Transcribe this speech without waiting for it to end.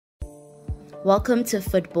Welcome to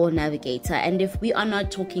Football Navigator, and if we are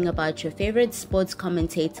not talking about your favorite sports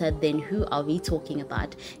commentator, then who are we talking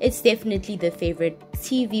about? It's definitely the favorite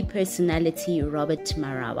TV personality, Robert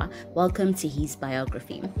Marawa. Welcome to his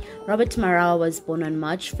biography. Robert Marawa was born on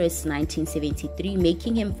March 1st, 1973,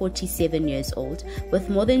 making him 47 years old.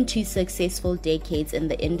 With more than 2 successful decades in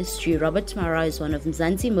the industry, Robert Marawa is one of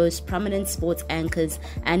Mzansi's most prominent sports anchors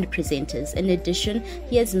and presenters. In addition,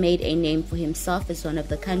 he has made a name for himself as one of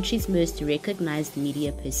the country's most recognized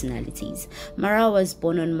media personalities. Marawa was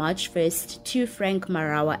born on March 1st to Frank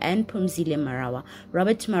Marawa and Phumzile Marawa.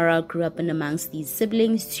 Robert Marawa grew up in amongst these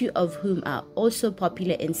siblings, 2 of whom are also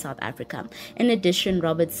popular in South Africa. In addition,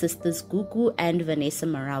 Robert's sisters Gugu and Vanessa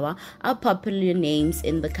Marawa are popular names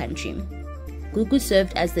in the country. Gugu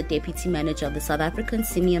served as the deputy manager of the South African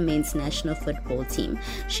senior men's national football team.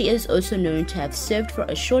 She is also known to have served for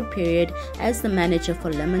a short period as the manager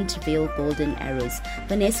for Lemontville Golden Arrows.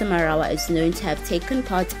 Vanessa Marawa is known to have taken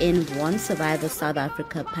part in One Survivor South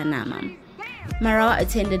Africa Panama. Marawa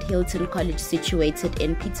attended Hilton College, situated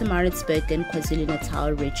in Pietermaritzburg in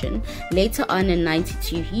KwaZulu-Natal region. Later on in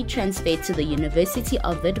 1992, he transferred to the University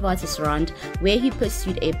of Witwatersrand, where he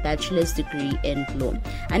pursued a bachelor's degree in law.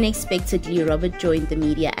 Unexpectedly, Robert joined the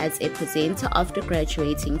media as a presenter after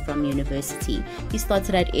graduating from university. He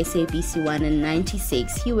started at SABC 1 in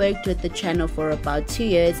 1996. He worked with the channel for about 2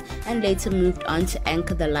 years and later moved on to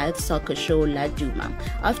anchor the live soccer show La Duma.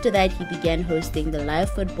 After that, he began hosting the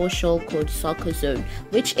live football show called Soccer Zone,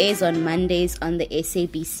 which airs on Mondays on the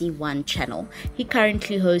SABC 1 channel. He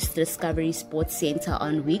currently hosts Discovery Sports Center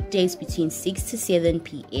on weekdays between 6 to 7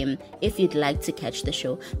 p.m. if you'd like to catch the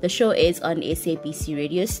show. The show airs on SABC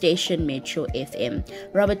radio station Metro FM.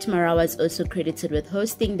 Robert Marawa is also credited with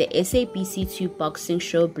hosting the SABC 2 boxing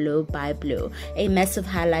show Blow by Blow. A massive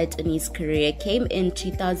highlight in his career came in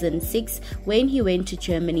 2006 when he went to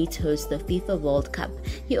Germany to host the FIFA World Cup.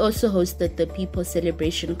 He also hosted the People's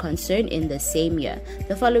Celebration Concern in the same year.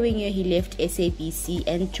 The following year, he left SABC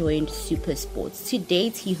and joined Super Sports. To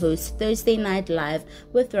date, he hosts Thursday Night Live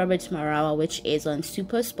with Robert Marawa, which airs on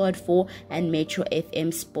Super Sport 4 and Metro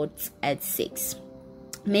FM Sports at 6.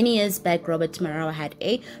 Many years back, Robert Marawa had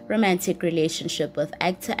a romantic relationship with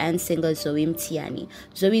actor and singer Zoe Mtiani.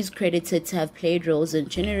 Zoe is credited to have played roles in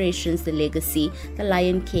Generations, The Legacy, The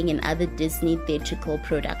Lion King, and other Disney theatrical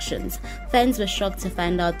productions. Fans were shocked to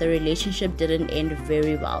find out the relationship didn't end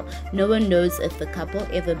very well. No one knows if the couple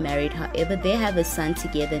ever married. However, they have a son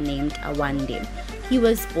together named Awande. He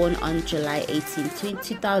was born on July 18,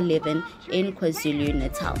 2011 in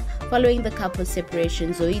KwaZulu-Natal. Following the couple's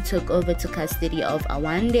separation, Zoe took over to custody of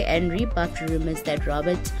Awande and rebuffed rumors that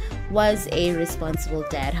Robert was a responsible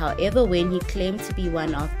dad. However, when he claimed to be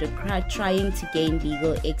one after trying to gain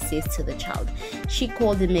legal access to the child, she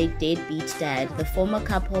called him a deadbeat dad. The former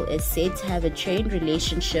couple is said to have a strained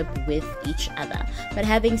relationship with each other. But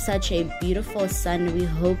having such a beautiful son, we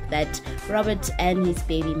hope that Robert and his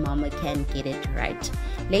baby mama can get it right.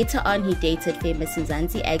 Later on, he dated famous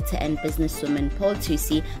Mzansi actor and businesswoman Paul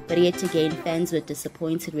Tusi, but yet again, fans were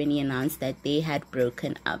disappointed when he announced that they had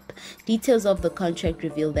broken up. Details of the contract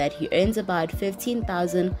reveal that he earns about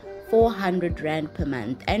 15,400 Rand per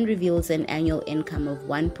month and reveals an annual income of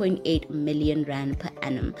 1.8 million Rand per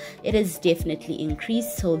annum. It has definitely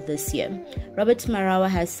increased till this year. Robert Marawa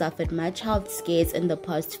has suffered much health scares in the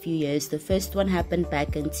past few years. The first one happened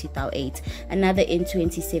back in 2008, another in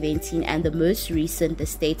 2017, and the most recent, the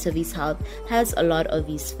state of his health, has a lot of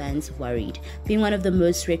his fans worried. Being one of the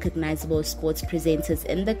most recognizable sports presenters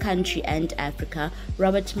in the country and Africa,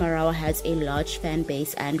 Robert Marawa has a large fan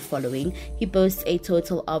base and following. He boasts a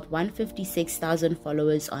total of 156,000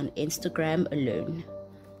 followers on Instagram alone.